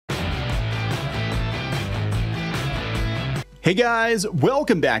Hey guys,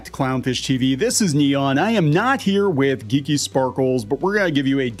 welcome back to Clownfish TV. This is Kneon. I am not here with Geeky Sparkles, but we're going to give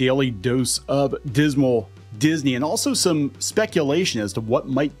you a daily dose of dismal Disney and also some speculation as to what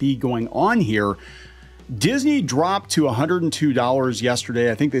might be going on here. Disney dropped to $102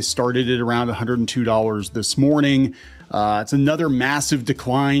 yesterday. I think they started at around $102 this morning. It's another massive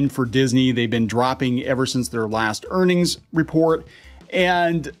decline for Disney. They've been dropping ever since their last earnings report.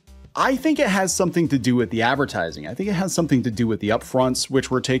 And I think it has something to do with the advertising. I think it has something to do with the upfronts,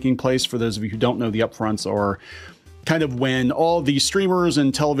 which were taking place. For those of you who don't know, the upfronts are kind of when all the streamers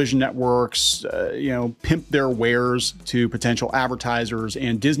and television networks, pimp their wares to potential advertisers.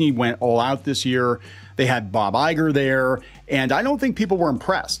 And Disney went all out this year. They had Bob Iger there, and I don't think people were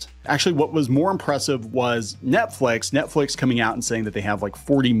impressed. Actually, what was more impressive was Netflix. Netflix coming out and saying that they have like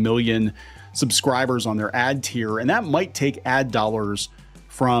 40 million subscribers on their ad tier, and that might take ad dollars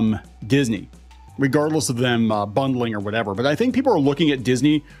from Disney, regardless of them bundling or whatever. But I think people are looking at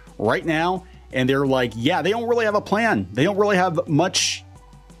Disney right now and they're like, yeah, they don't really have a plan. They don't really have much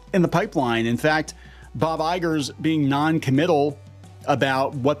in the pipeline. In fact, Bob Iger's being non-committal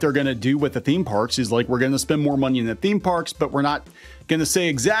about what they're going to do with the theme parks. He's like, we're going to spend more money in the theme parks, but we're not going to say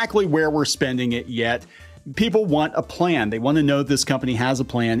exactly where we're spending it yet. People want a plan. They want to know this company has a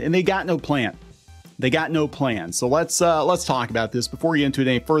plan, and they got no plan. They got no plan. So let's talk about this. Before we get into it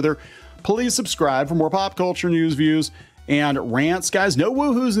any further, please subscribe for more pop culture news, views, and rants. Guys, no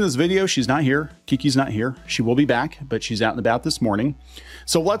woohoos in this video. She's not here. Kiki's not here. She will be back, but she's out and about this morning.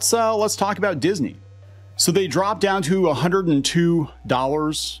 So let's talk about Disney. So they dropped down to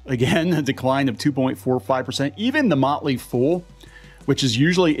 $102. Again, a decline of 2.45%. Even the Motley Fool, which is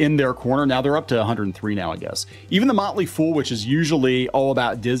usually in their corner. Now they're up to 103 now, I guess. Even the Motley Fool, which is usually all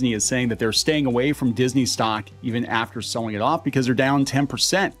about Disney, is saying that they're staying away from Disney stock even after selling it off because they're down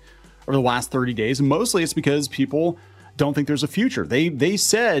 10% over the last 30 days. And mostly it's because people don't think there's a future. They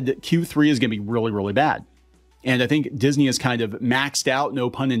said Q3 is going to be really, really bad. And I think Disney is kind of maxed out, no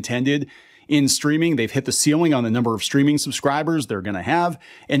pun intended, in streaming. They've hit the ceiling on the number of streaming subscribers they're going to have.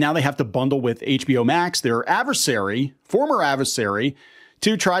 And now they have to bundle with HBO Max, their adversary, former adversary,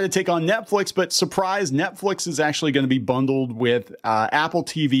 to try to take on Netflix. But surprise, Netflix is actually going to be bundled with Apple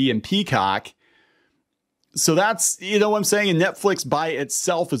TV and Peacock. So that's, you know what I'm saying? And Netflix by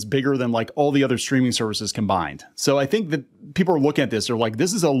itself is bigger than like all the other streaming services combined. So I think that people are looking at this, they're like,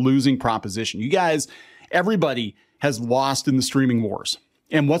 this is a losing proposition. You guys, everybody has lost in the streaming wars.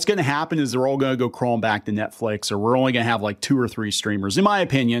 And what's going to happen is they're all going to go crawling back to Netflix, or we're only going to have like 2 or 3 streamers. In my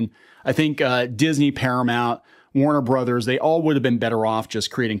opinion, I think Disney, Paramount, Warner Brothers, they all would have been better off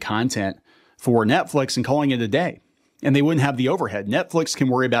just creating content for Netflix and calling it a day. And they wouldn't have the overhead. Netflix can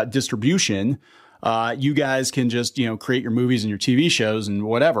worry about distribution. You guys can just, create your movies and your TV shows and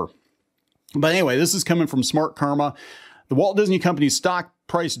whatever. But anyway, this is coming from Smart Karma. The Walt Disney Company's stock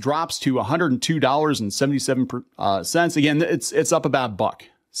price drops to $102.77. Again, it's up about $1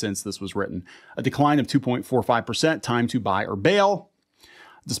 since this was written. A decline of 2.45%. Time to buy or bail.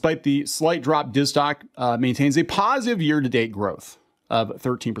 Despite the slight drop, Diz stock maintains a positive year-to-date growth of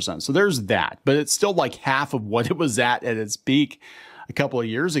 13%. So there's that, but it's still like half of what it was at its peak a couple of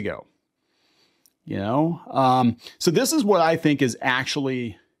years ago. So this is what I think is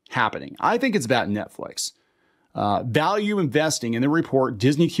actually happening. I think it's about Netflix. Value investing. In the report,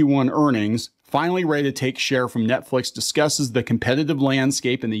 Disney Q1 earnings, finally ready to take share from Netflix, discusses the competitive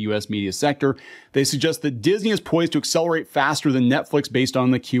landscape in the U.S. media sector. They suggest that Disney is poised to accelerate faster than Netflix based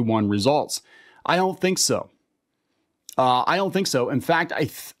on the Q1 results. I don't think so. I don't think so. In fact,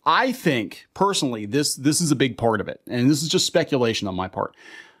 I think personally, this is a big part of it. And this is just speculation on my part.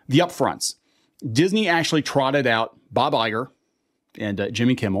 The upfronts. Disney actually trotted out Bob Iger and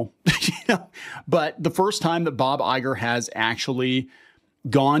Jimmy Kimmel, but the first time that Bob Iger has actually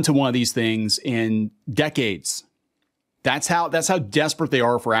gone to one of these things in decades. That's how desperate they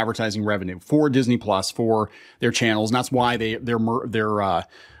are for advertising revenue for Disney Plus, for their channels. And that's why they're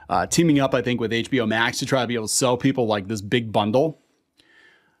teaming up, I think, with HBO Max to try to be able to sell people like this big bundle.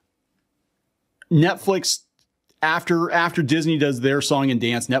 Netflix, after Disney does their song and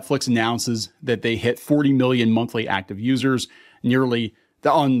dance, Netflix announces that they hit 40 million monthly active users, nearly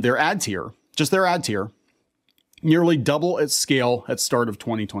on their ad tier, just their ad tier, nearly double its scale at start of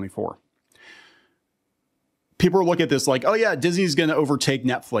 2024. People are looking at this like, oh yeah, Disney's going to overtake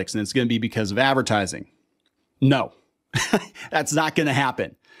Netflix and it's going to be because of advertising. No, that's not going to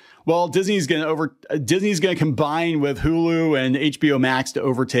happen. Well, Disney's going to combine with Hulu and HBO Max to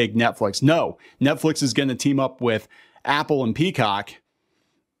overtake Netflix. No, Netflix is going to team up with Apple and Peacock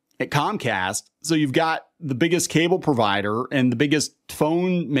at Comcast. So you've got the biggest cable provider and the biggest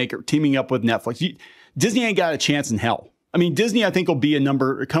phone maker teaming up with Netflix. Disney ain't got a chance in hell I mean, Disney, I think, will be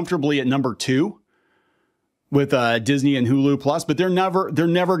comfortably at number 2 with Disney and Hulu Plus, but they're never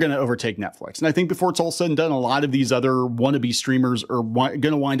going to overtake Netflix. And I think before it's all said and done, a lot of these other wannabe streamers are going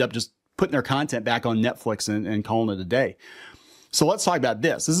to wind up just putting their content back on Netflix and calling it a day. So let's talk about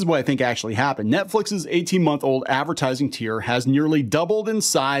this. This is what I think actually happened. Netflix's 18-month-old advertising tier has nearly doubled in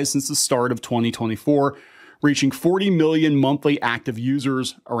size since the start of 2024, reaching 40 million monthly active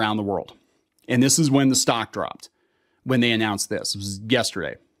users around the world. And this is when the stock dropped, when they announced this. It was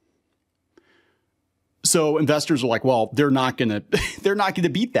yesterday. So investors are like, well, they're not going to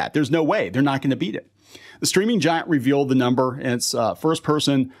beat that. There's no way. They're not going to beat it. The streaming giant revealed the number in its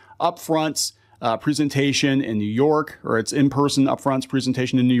first-person upfronts presentation in New York, or its in-person upfronts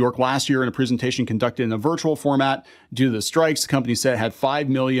presentation in New York last year, in a presentation conducted in a virtual format. Due to the strikes, the company said it had 5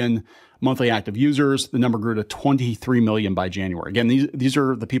 million monthly active users. The number grew to 23 million by January. Again, these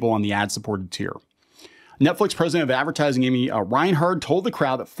are the people on the ad-supported tier. Netflix president of advertising, Amy Reinhard, told the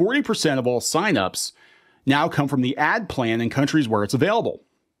crowd that 40% of all signups now come from the ad plan in countries where it's available.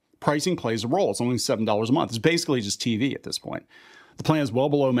 Pricing plays a role. It's only $7 a month. It's basically just TV at this point. The plan is well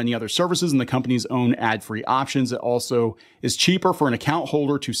below many other services and the company's own ad-free options. It also is cheaper for an account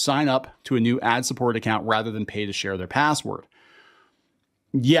holder to sign up to a new ad-supported account rather than pay to share their password.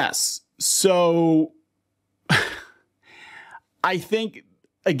 Yes. So I think,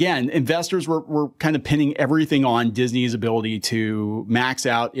 again, investors were kind of pinning everything on Disney's ability to max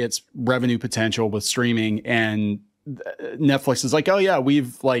out its revenue potential with streaming. And Netflix is like, oh yeah,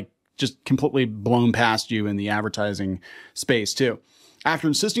 we've just completely blown past you in the advertising space too. After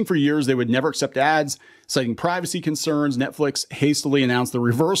insisting for years they would never accept ads, citing privacy concerns, Netflix hastily announced the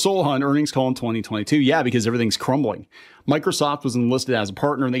reversal on earnings call in 2022. Yeah, because everything's crumbling. Microsoft was enlisted as a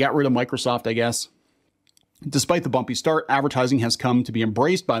partner, and they got rid of Microsoft, I guess. Despite the bumpy start, advertising has come to be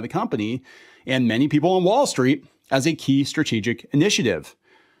embraced by the company and many people on Wall Street as a key strategic initiative.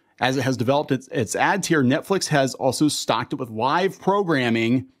 As it has developed its ad tier, Netflix has also stocked it with live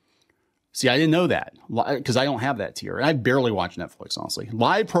programming. See, I didn't know that because I don't have that tier. And I barely watch Netflix, honestly.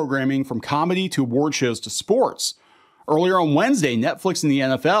 Live programming from comedy to award shows to sports. Earlier on Wednesday, Netflix and the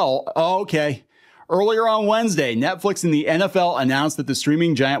NFL. Earlier on Wednesday, Netflix and the NFL announced that the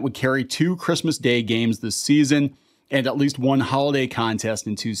streaming giant would carry 2 Christmas Day games this season and at least 1 holiday contest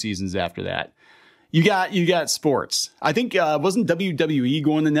in 2 seasons after that. You got sports. I think wasn't WWE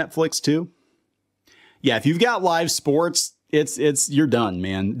going to Netflix too? Yeah, if you've got live sports, you're done,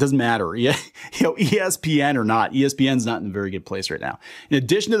 man. It doesn't matter. Yeah, ESPN or not. ESPN's not in a very good place right now. In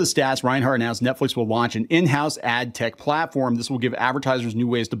addition to the stats, Reinhart announced Netflix will launch an in-house ad tech platform. This will give advertisers new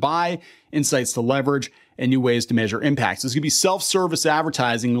ways to buy, insights to leverage, and new ways to measure impacts. This could be self-service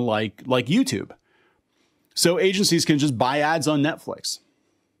advertising like YouTube. So agencies can just buy ads on Netflix.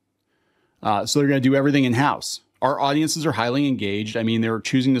 So they're going to do everything in-house. Our audiences are highly engaged. I mean, they're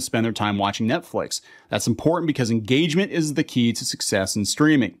choosing to spend their time watching Netflix. That's important because engagement is the key to success in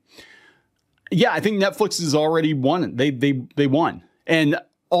streaming. Yeah, I think Netflix has already won. They won. And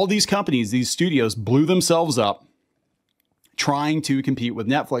all these companies, these studios blew themselves up trying to compete with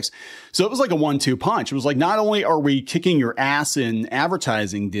Netflix. So it was like a 1-2 punch. It was like, not only are we kicking your ass in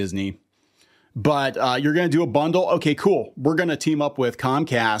advertising, Disney, but you're going to do a bundle. Okay, cool. We're going to team up with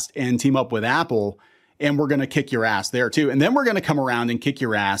Comcast and team up with Apple, and we're going to kick your ass there too. And then we're going to come around and kick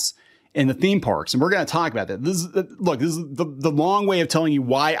your ass in the theme parks. And we're going to talk about that. This is the long way of telling you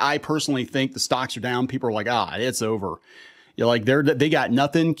why I personally think the stocks are down. People are like, it's over. You're like, they got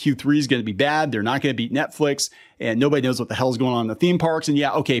nothing. Q3 is going to be bad. They're not going to beat Netflix, and nobody knows what the hell's going on in the theme parks. And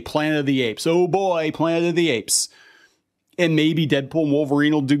yeah, okay, Planet of the Apes. Oh boy, Planet of the Apes. And maybe Deadpool and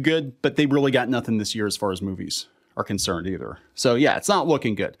Wolverine will do good, but they really got nothing this year as far as movies are concerned either. So yeah, it's not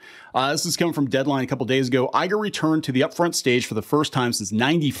looking good. This is coming from Deadline a couple days ago. Iger returned to the upfront stage for the first time since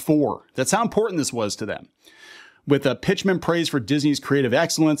 '94. That's how important this was to them. With a pitchman praise for Disney's creative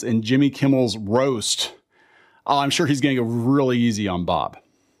excellence and Jimmy Kimmel's roast. I'm sure he's going to go really easy on Bob.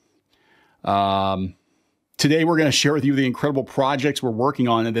 Today, we're going to share with you the incredible projects we're working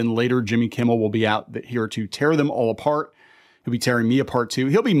on, and then later Jimmy Kimmel will be out here to tear them all apart. He'll be tearing me apart too.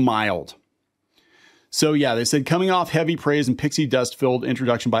 He'll be mild. So yeah, they said coming off heavy praise and pixie dust filled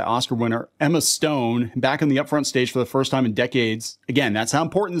introduction by Oscar winner Emma Stone back on the upfront stage for the first time in decades. Again, that's how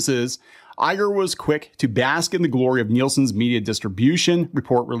important this is. Iger was quick to bask in the glory of Nielsen's media distribution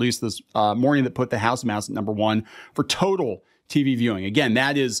report released this morning that put the House of Mouse at #1 for total TV viewing. Again,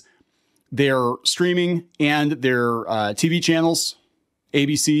 that is their streaming and their TV channels,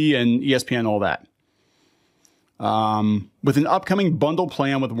 ABC and ESPN, all that. With an upcoming bundle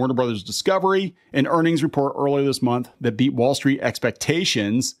plan with Warner Brothers Discovery, an earnings report earlier this month that beat Wall Street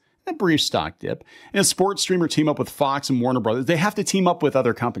expectations. a brief stock dip. And a sports streamer team up with Fox and Warner Brothers. They have to team up with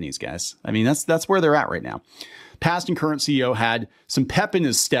other companies, guys. I mean, that's where they're at right now. Past and current CEO had some pep in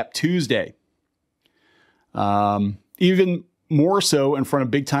his step Tuesday. Even more so in front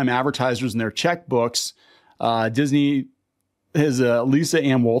of big-time advertisers and their checkbooks. Disney, Lisa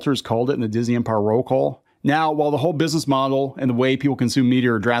Ann Walters called it in the Disney Empire roll call. Now, while the whole business model and the way people consume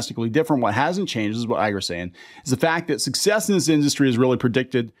media are drastically different, what hasn't changed, this is what Iger's saying, is the fact that success in this industry is really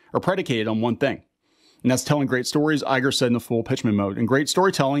predicted or predicated on one thing. And that's telling great stories, Iger said in the full pitchman mode. And great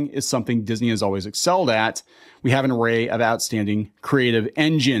storytelling is something Disney has always excelled at. We have an array of outstanding creative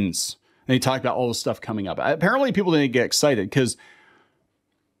engines. And he talked about all the stuff coming up. Apparently, people didn't get excited because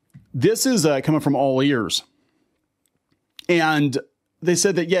this is coming from all ears. And they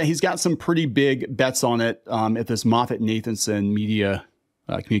said that, yeah, he's got some pretty big bets on it at this MoffettNathanson Media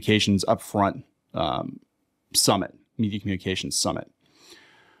Communications Upfront Summit, Media Communications Summit.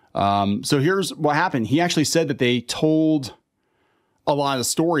 So here's what happened. He actually said that they told a lot of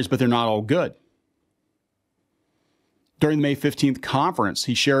stories, but they're not all good. During the May 15th conference,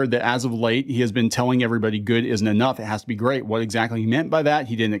 he shared that as of late, he has been telling everybody good isn't enough. It has to be great. What exactly he meant by that,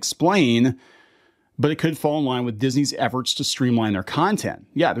 he didn't explain, but it could fall in line with Disney's efforts to streamline their content.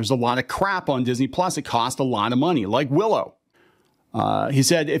 Yeah, there's a lot of crap on Disney Plus. It costs a lot of money, like Willow. He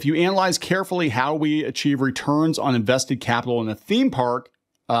said, if you analyze carefully how we achieve returns on invested capital in a theme park,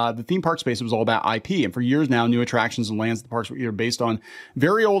 the theme park space was all about IP. And for years now, new attractions and lands at the parks were either based on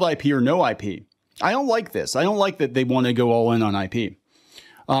very old IP or no IP. I don't like this. I don't like that they want to go all in on IP.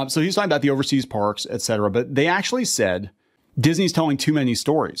 So he's talking about the overseas parks, etc. But they actually said Disney's telling too many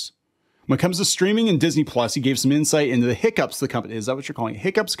stories. When it comes to streaming and Disney Plus, he gave some insight into the hiccups the company, is that what you're calling it?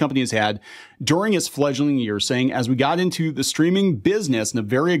 Hiccups the company has had during its fledgling years, saying as we got into the streaming business in a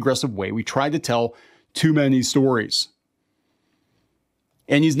very aggressive way, we tried to tell too many stories.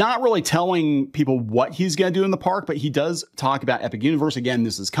 And he's not really telling people what he's going to do in the park, but he does talk about Epic Universe. Again,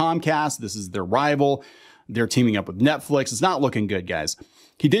 this is Comcast. This is their rival. They're teaming up with Netflix. It's not looking good, guys.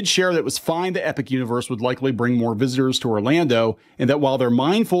 He did share that it was fine that Epic Universe would likely bring more visitors to Orlando, and that while they're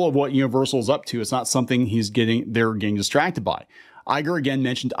mindful of what Universal's up to, it's not something they're getting distracted by. Iger again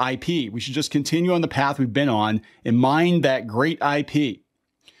mentioned IP. We should just continue on the path we've been on and mine that great IP.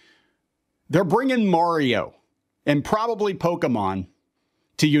 They're bringing Mario and probably Pokemon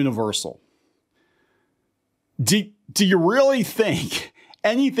to Universal. Do you really think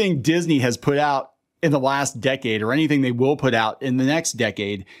anything Disney has put out in the last decade or anything they will put out in the next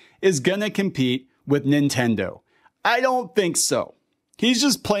decade is going to compete with Nintendo? I don't think so. He's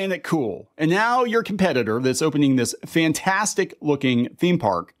just playing it cool. And now your competitor that's opening this fantastic looking theme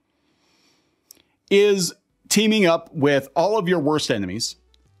park is teaming up with all of your worst enemies.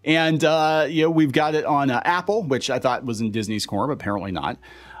 And, we've got it on Apple, which I thought was in Disney's corner, but apparently not.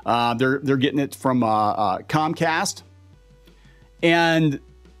 They're getting it from Comcast. And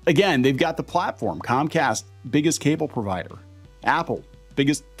again, they've got the platform. Comcast, biggest cable provider. Apple,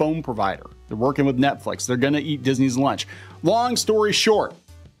 biggest phone provider. They're working with Netflix. They're going to eat Disney's lunch. Long story short,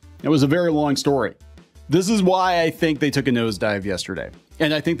 it was a very long story. This is why I think they took a nosedive yesterday.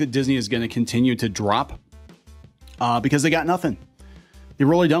 And I think that Disney is going to continue to drop because they got nothing. They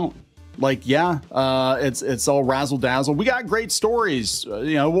really don't. Like, yeah, it's all razzle dazzle. We got great stories.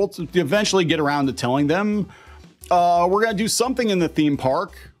 We'll eventually get around to telling them. We're going to do something in the theme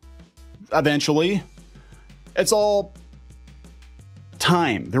park eventually. It's all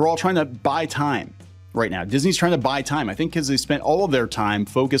time. They're all trying to buy time right now. Disney's trying to buy time. I think because they spent all of their time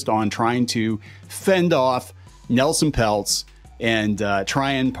focused on trying to fend off Nelson Peltz and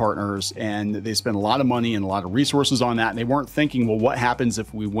Trian Partners, and they spent a lot of money and a lot of resources on that, and they weren't thinking, well, what happens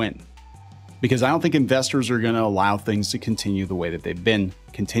if we win? Because I don't think investors are going to allow things to continue the way that they've been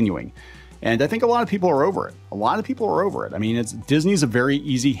continuing. And I think a lot of people are over it. A lot of people are over it. I mean, Disney's a very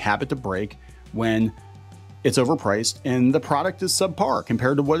easy habit to break when it's overpriced and the product is subpar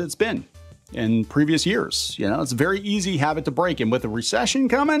compared to what it's been in previous years. It's a very easy habit to break. And with a recession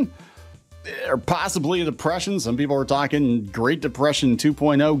coming, or possibly a depression. Some people are talking Great Depression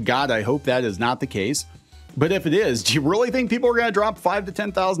 2.0. God, I hope that is not the case. But if it is, do you really think people are going to drop $5,000 to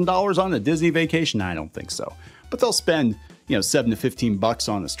 $10,000 on a Disney vacation? I don't think so. But they'll spend, $7 to $15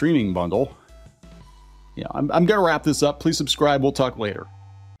 on a streaming bundle. I'm going to wrap this up. Please subscribe. We'll talk later.